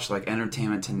you watch like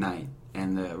Entertainment Tonight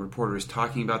and the reporter is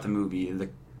talking about the movie,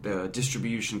 the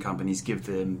distribution companies give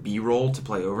them B-roll to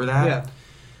play over that. Yeah.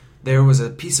 There was a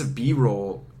piece of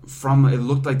B-roll from, it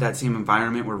looked like that same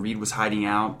environment where Reed was hiding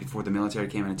out before the military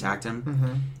came and attacked him.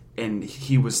 Mm-hmm. And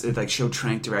it like showed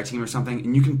Trank directing him or something,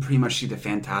 and you can pretty much see the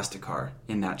Fantastic car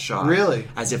in that shot. Really?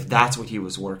 As if that's what he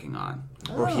was working on.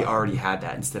 Or he already had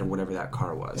that instead of whatever that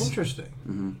car was. Interesting.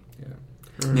 Mm-hmm.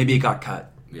 Yeah. Maybe it got cut.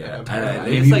 Yeah. And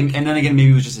then again,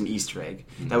 maybe it was just an Easter egg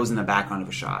that was in the background of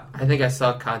a shot. I think I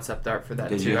saw concept art for that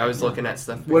Did too. you? I was looking at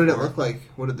stuff. What did it look like?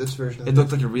 What did this version? It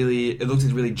looked like a really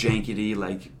janky,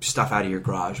 like stuff out of your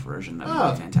garage version. That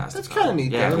would be fantastic. That's kind of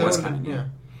neat. Yeah, though. it was kind of neat. Yeah.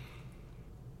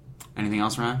 Anything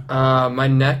else, Ryan? My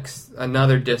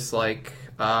another dislike.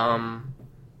 Let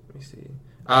me see.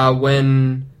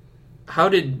 How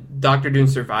did Dr. Doom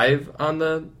survive on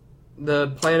the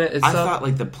planet itself? I thought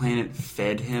like the planet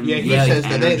fed him. Yeah, he says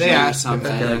that they asked him.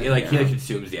 something. He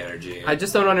consumes the energy. I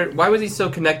just don't understand. Why was he so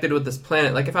connected with this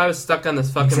planet? Like, if I was stuck on this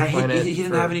fucking planet... He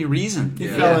didn't have any reason. He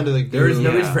fell into the... There was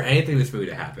no Yeah. reason for anything in this movie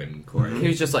to happen, Corey. He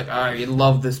was just like, I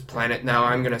love this planet now.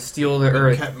 I'm going to steal the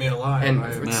Earth. kept me alive.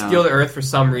 And steal the Earth for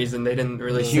some reason. They didn't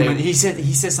really say...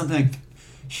 He said something like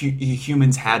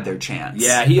humans had their chance.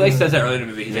 Yeah, he like says that earlier in the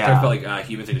movie. He's Yeah. like, about like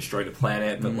humans had destroyed the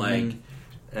planet, but like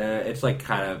it's like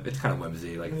kind of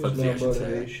whimsy, like flimsy, I should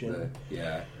say.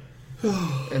 Yeah.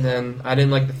 And then I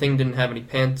didn't like the Thing didn't have any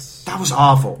pants. That was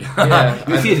awful. Yeah.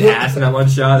 You see his ass in that one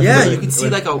shot. Yeah, you can see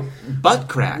like a butt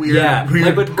crack. Yeah,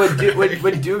 like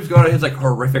when Doom's going on his like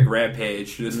horrific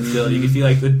rampage through this facility, you can see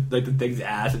like the thing's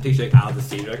ass. It takes you like out of the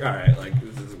scene. You're like, all right, like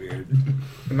this is weird.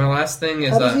 And my last thing is...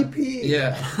 How does he pee?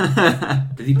 Yeah.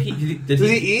 Does he pee? Does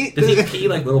he eat? Does he pee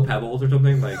like little pebbles or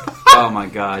something? Like, Oh my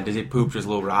god, does he poop just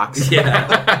little rocks?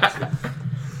 yeah.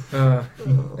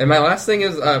 And my last thing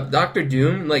is Dr.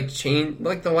 Doom, like,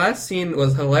 the last scene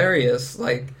was hilarious.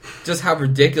 Like, just how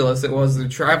ridiculous it was. They're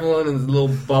traveling in this little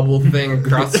bubble thing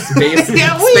across space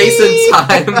and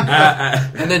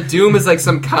time. And then Doom is like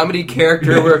some comedy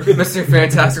character where Mr.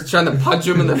 Fantastic's trying to punch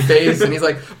him in the face, and he's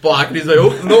like, block, and he's like,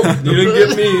 oh, no, you didn't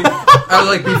get me. I was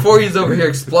like, before he's over here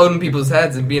exploding people's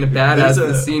heads and being a badass in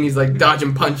the scene, he's like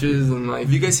dodging punches and like...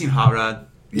 Have you guys seen Hot Rod?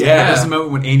 Yeah. There's a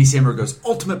moment when Andy Samberg goes,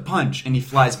 ultimate punch, and he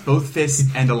flies both fists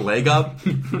and a leg up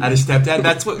at his stepdad.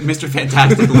 That's what Mr.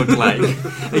 Fantastic looked like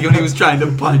when he was trying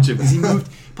to punch him.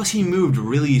 Plus he moved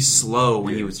really slow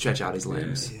when he would stretch out his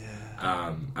limbs.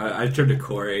 I turned to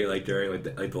Corey like during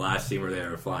like the last scene where they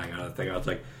were flying out of the thing. I was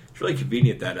like, it's really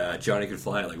convenient that Johnny could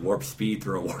fly at like warp speed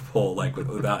through a warp hole like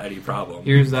without any problem.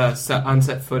 Here's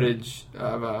on-set footage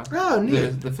of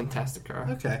neat. the Fantastic Car.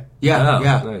 Okay. Yeah, Oh,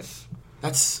 yeah. nice.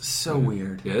 That's so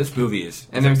weird. Yeah, this movie is.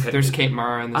 And there's Kate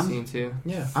Mara in the scene too.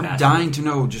 Yeah. I'm dying to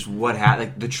know just what happened,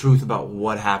 like the truth about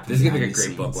what happened. This is gonna be a behind great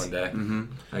the book scenes. one day.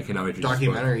 Mm-hmm. I cannot wait to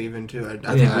Documentary even too.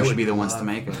 I think we should be the ones to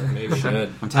make it. Maybe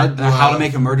should. I'm telling how to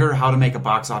make a murder, how to make a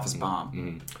box office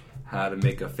bomb. How to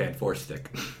make a Fan 4 stick.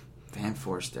 Fan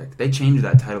 4 stick. They changed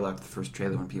that title after the first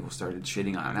trailer when people started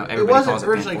shitting on it. Now It everybody wasn't calls it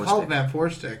originally Fan 4 called stick. Van Four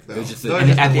Stick though. It was just That was And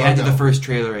just at the end of the logo. first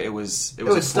trailer, it was It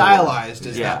was stylized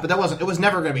as Yeah. that, but that wasn't. It was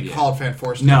never going to be called Fan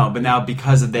Four Stick. No, but now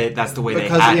because of that's the way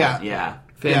Because, they had yeah. it. Yeah.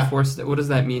 Fan Yeah. Force. What does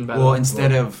that mean by Well, the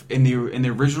instead of in the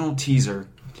original teaser,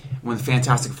 when the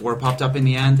Fantastic Four popped up in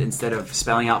the end, instead of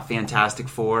spelling out Fantastic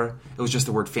Four, it was just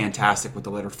the word fantastic with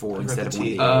the letter 4 instead of the one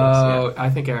T. of the A's. I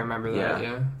think I remember that.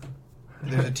 Yeah. Yeah.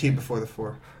 There's a T before the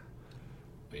 4.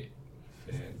 Wait.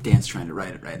 Dan's trying to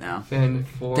write it right now. Fan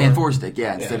 4. Dan Forstick,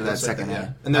 instead of that that's second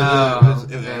yeah. A. And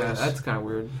That's kind of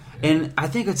weird. And I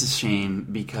think it's a shame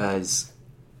because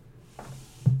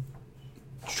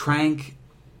Trank,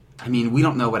 I mean, we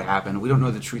don't know what happened. We don't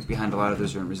know the truth behind a lot of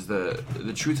those rumors. The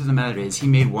truth of the matter is he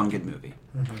made one good movie.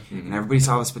 And everybody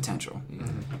saw his potential.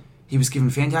 He was given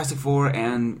Fantastic Four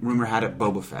and rumor had it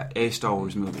Boba Fett, a Star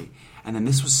Wars movie. And then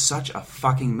this was such a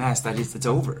fucking mess that it's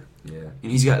over. Yeah.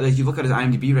 And he's got, like, you look at his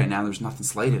IMDb right now, there's nothing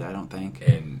slated, I don't think.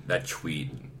 And that tweet.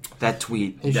 That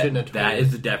tweet. He shouldn't have tweeted. That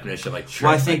is the definition of, like,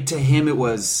 Well, I think to him it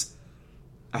was,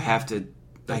 I can't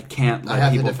let people... I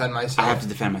have to defend myself. I have to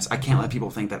defend myself. I can't let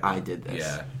people think that I did this.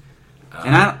 Yeah.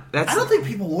 And I don't think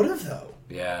people would have, though.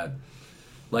 Yeah.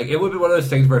 Like, it would be one of those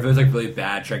things where if it was, like, really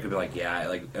bad, Trent could be like, yeah,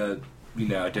 like, you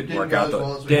know, it didn't work go out as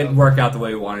well as we didn't hoped. work out the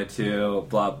way we wanted to.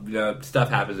 Blah, you know, stuff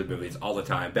happens in movies all the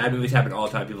time. Bad movies happen all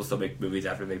the time. People still make movies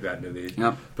after they make bad movies.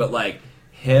 Yep. But like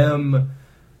him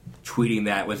tweeting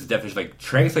that was the definition. Like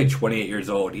Trank's like 28 years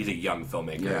old. He's a young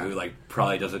filmmaker who like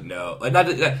probably doesn't know. Like not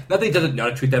that he doesn't know how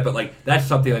to tweet that, but like that's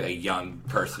something like a young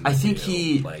person. I think do.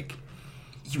 he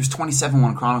was 27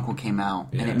 when Chronicle came out,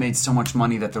 and Yeah. it made so much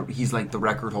money that he's like the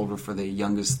record holder for the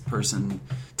youngest person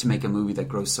to make a movie that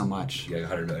grows so much. like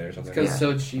 100 million or something. Because Yeah. it's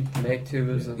so cheap to make, too.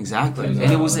 Exactly. it was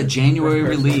And it was a January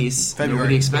first person. release. February,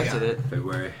 Nobody expected yeah. it.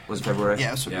 February. Was it February? Yeah,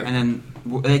 it was February. And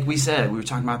then, like we said, we were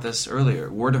talking about this earlier.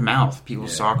 Word of mouth. People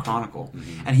saw Chronicle.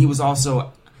 Mm-hmm. And he was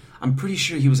also, I'm pretty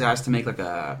sure he was asked to make like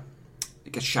a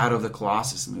Shadow of the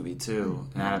Colossus movie, too.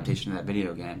 An adaptation of that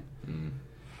video game.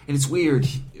 And it's weird.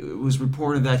 It was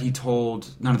reported that he told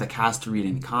none of the cast to read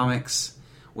any comics,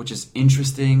 which is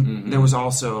interesting. There was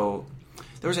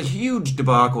a huge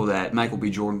debacle that Michael B.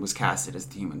 Jordan was casted as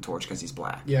the Human Torch because he's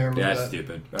black. Yeah, I remember Yeah, that's that.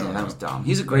 stupid. I Yeah, don't that know. was dumb.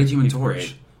 He's a great Human He's Torch.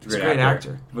 great. He's a great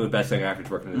actor. One of the best young actors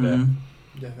working in the day.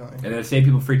 Definitely. And then the same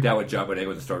people freaked out when John Bonet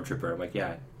was a stormtrooper. I'm like,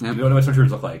 yeah, Yep. you don't know what stormtroopers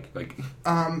look like. Like,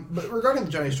 But regarding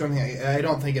the Johnny Storm thing, I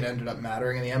don't think it ended up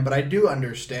mattering in the end. But I do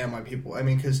understand why people. I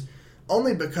mean,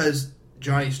 because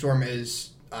Johnny Storm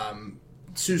is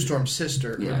Sue Storm's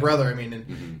sister, Yeah. or brother. I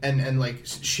mean, and like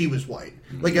she was white.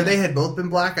 Like if they had both been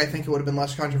black, I think it would have been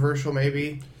less controversial,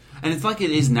 maybe. And it's like it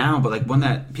is now, but like when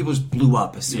that people just blew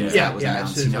up as soon as Yeah. that was Yeah,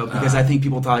 announced, as soon you as know, that- because I think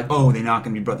people thought like, oh, they're not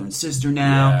going to be brother and sister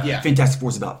now. Yeah. Yeah. Fantastic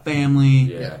Four's about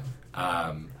family. yeah.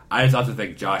 I just also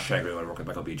think Josh Trank really want to work with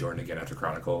Michael B. Jordan again after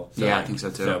Chronicle. Yeah, I like, think so,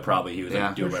 too. So probably he was Yeah.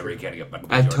 like doing whatever he can to get Michael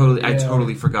B. I Jordan.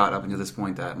 totally forgot up until this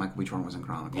point that Michael B. Jordan was in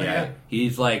Chronicle. Yeah,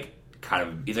 he's like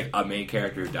he's like a main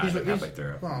character who dies like halfway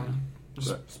through. Well,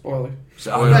 Spoiler.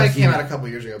 So that came out a couple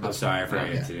years ago. But I'm sorry, I forgot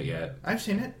you Yeah. hadn't seen it yet. I've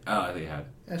seen it. Oh, I think you had.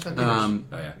 Yeah, it's not Um,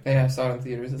 Oh yeah. Yeah, I saw it in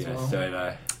theaters as Yeah. well.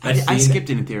 So I skipped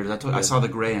it in theaters. I saw the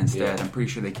Gray instead. Yeah. I'm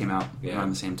pretty sure they came out around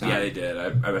the same time. Yeah, they did.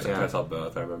 I saw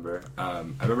both. I remember. I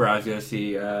remember I was going to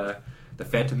see the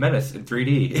Phantom Menace in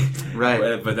 3D.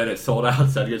 Right. but then it sold out,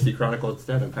 so I had to see Chronicle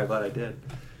instead. I'm kind of glad I did.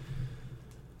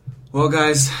 Well,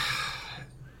 guys,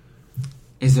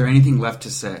 is there anything left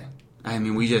to say? I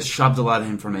mean, we just shoved a lot of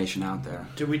information out there.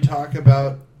 Did we talk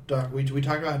about? We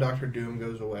talked about how Doctor Doom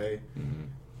goes away.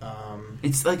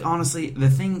 It's like, honestly, the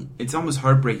thing, it's almost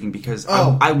heartbreaking because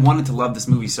Oh. I wanted to love this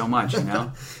movie so much, you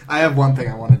know? I have one thing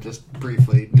I want to just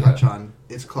briefly touch on.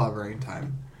 It's clobbering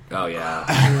time. Oh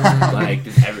yeah. Like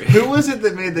just Who was it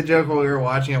that made the joke while we were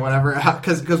watching it? Whatever,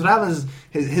 because what happens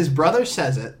is his brother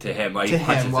says it to him, like, to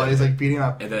him while he's like beating him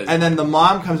up, And and then- then the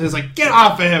mom comes in and is like, "Get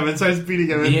off of him!" and starts beating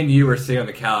him. Me and you were sitting on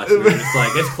the couch. And we were just like,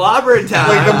 it's clobbering time.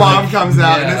 Like the mom comes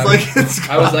out and Yeah. it's like it's.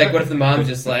 I was like, what if the mom's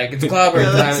just like, it's clobbering Yeah,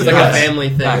 time. that's It's like a nice. family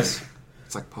thing. Guys,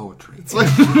 it's like poetry. It's like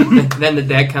Then the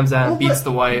dad comes out and Well, beats but-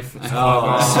 the wife. It's so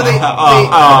clobbering.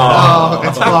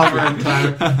 it's clobbering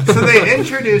time. So they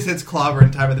introduce it's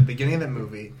clobbering time at the beginning of the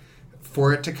movie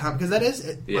for it to come because that is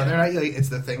it, Yeah. whether or not you like, it's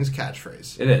the Thing's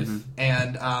catchphrase, It is.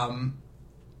 and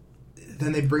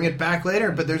then they bring it back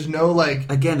later, but there's no like.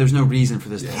 Again, there's no reason for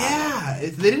this to happen. Yeah,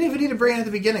 they didn't even need to bring it at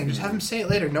the beginning. Just have him say it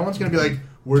later. No one's gonna be like,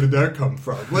 "Where did that come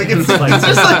from?" Like it's, Like- it's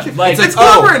just like like- it's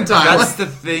clobbering time. That's the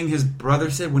thing his brother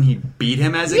said when he beat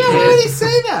him as a yeah, why did he kid.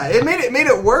 say that? It made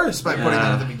it worse by putting that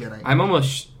Yeah. at the beginning. I'm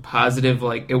almost positive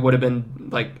like it would have been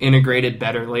like integrated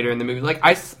better later in the movie. Like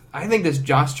I think this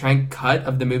Josh Trank cut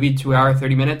of the movie 2 hour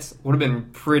 30 minutes would have been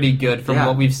pretty good from Yeah.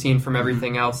 what we've seen from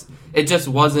everything else. It just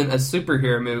wasn't a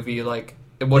superhero movie. Like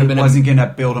it would have It been wasn't going to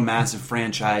build a massive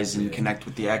franchise and connect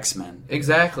with the X-Men.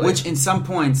 exactly. Which, in some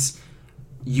points,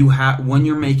 when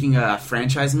you're making a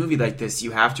franchise movie like this,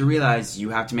 you have to realize you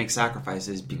have to make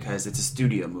sacrifices because it's a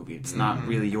studio movie. It's not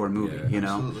really your movie, Yeah, you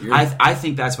know. absolutely. I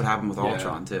think that's what happened with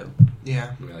Ultron too.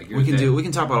 Yeah. I mean, like, We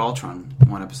can talk about Ultron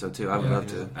one episode too. I would love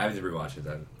to. I have to rewatch it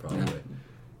then, probably.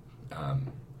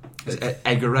 It's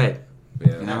Edgar Wright.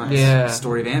 Yeah. You know, Yeah. it's the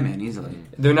story of Ant-Man easily.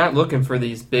 They're not looking for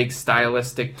these big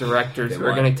stylistic directors They who are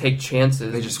want- going to take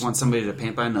chances. They just want somebody to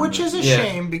paint by numbers. Which is a Yeah.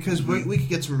 shame because we could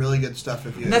get some really good stuff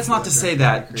if you. And that's not to say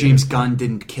that James Gunn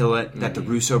didn't kill it, that the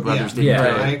Russo brothers didn't Yeah.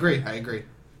 kill I it. agree.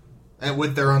 And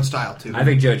with their own style too. I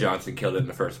think Joe Johnson killed it in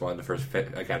the first one, the first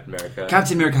Captain America.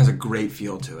 Captain America has a great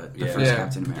feel to it. The Yeah. first Yeah.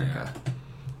 Captain America.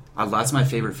 That's my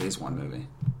favorite Phase 1 movie.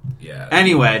 Yeah.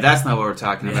 Anyway, that's not what we're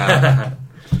talking about.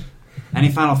 Any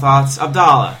final thoughts?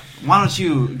 Abdallah, why don't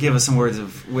you give us some words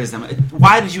of wisdom?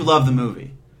 Why did you love the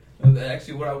movie?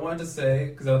 Actually, what I wanted to say,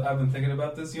 because I've been thinking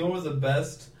about this, you know what was the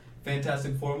best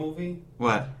Fantastic Four movie?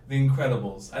 What? The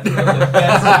Incredibles. I think that was the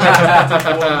best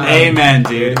Fantastic Four movie. Amen,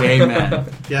 dude. Amen.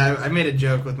 Yeah, I made a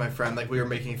joke with my friend. Like we were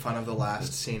making fun of the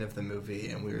last scene of the movie,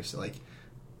 and we were like,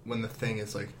 when the thing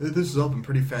is like, "This has all been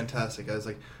pretty fantastic." I was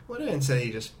like, "What?" And said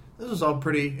he just, "This was all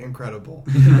pretty incredible."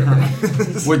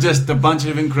 We're just a bunch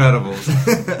of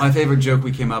Incredibles. My favorite joke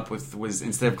we came up with was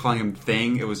instead of calling him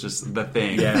Thing, it was just The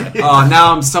Thing. Yeah. Oh,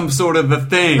 now I'm some sort of The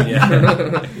Thing.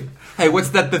 Yeah. Hey, what's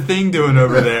that The Thing doing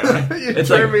over there? You It's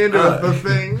turned like, me into the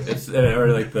thing. It's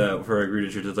or like for a Green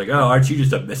Church, it's like, oh, aren't you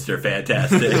just a Mr.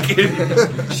 Fantastic?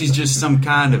 She's just some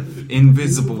kind of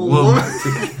invisible woman.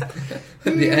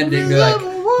 the ending, they're like,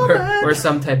 we're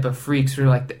some type of freaks. We're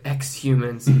like the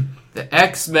X-Humans, the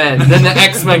X-Men. Then the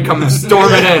X-Men come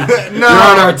storming in. No. You're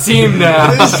on our team now.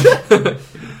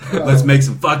 Let's make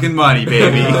some fucking money,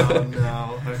 baby. Oh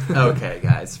no. Okay,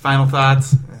 guys. Final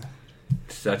thoughts?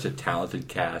 Such a talented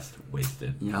cast,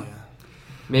 wasted. Yep.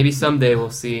 Maybe someday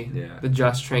we'll see Yeah. the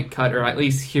Josh Trank cut, or at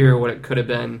least hear what it could have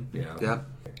been. Yeah. Yep.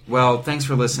 Well, thanks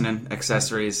for listening,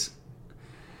 Accessories.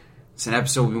 It's an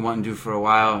episode we've been wanting to do for a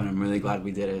while, and I'm really glad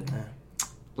we did it.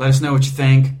 Let us know what you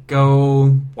think.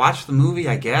 Go watch the movie,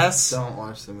 I guess. Don't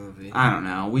watch the movie. I don't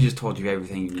know. We just told you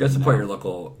everything you need Go to support know. your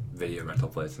local video rental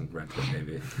place and rent it,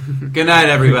 maybe. Good night,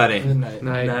 everybody. Good night.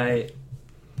 Night. Night.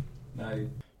 Night.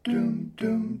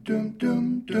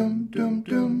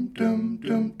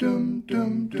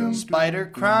 Spider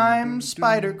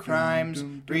crimes,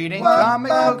 reading comic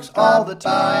books all the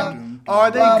time.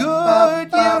 Are they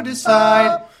good? You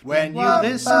decide when you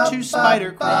listen to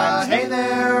Spider Crimes. Hey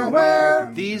there,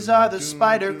 where? These are the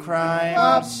Spider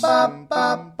Crimes.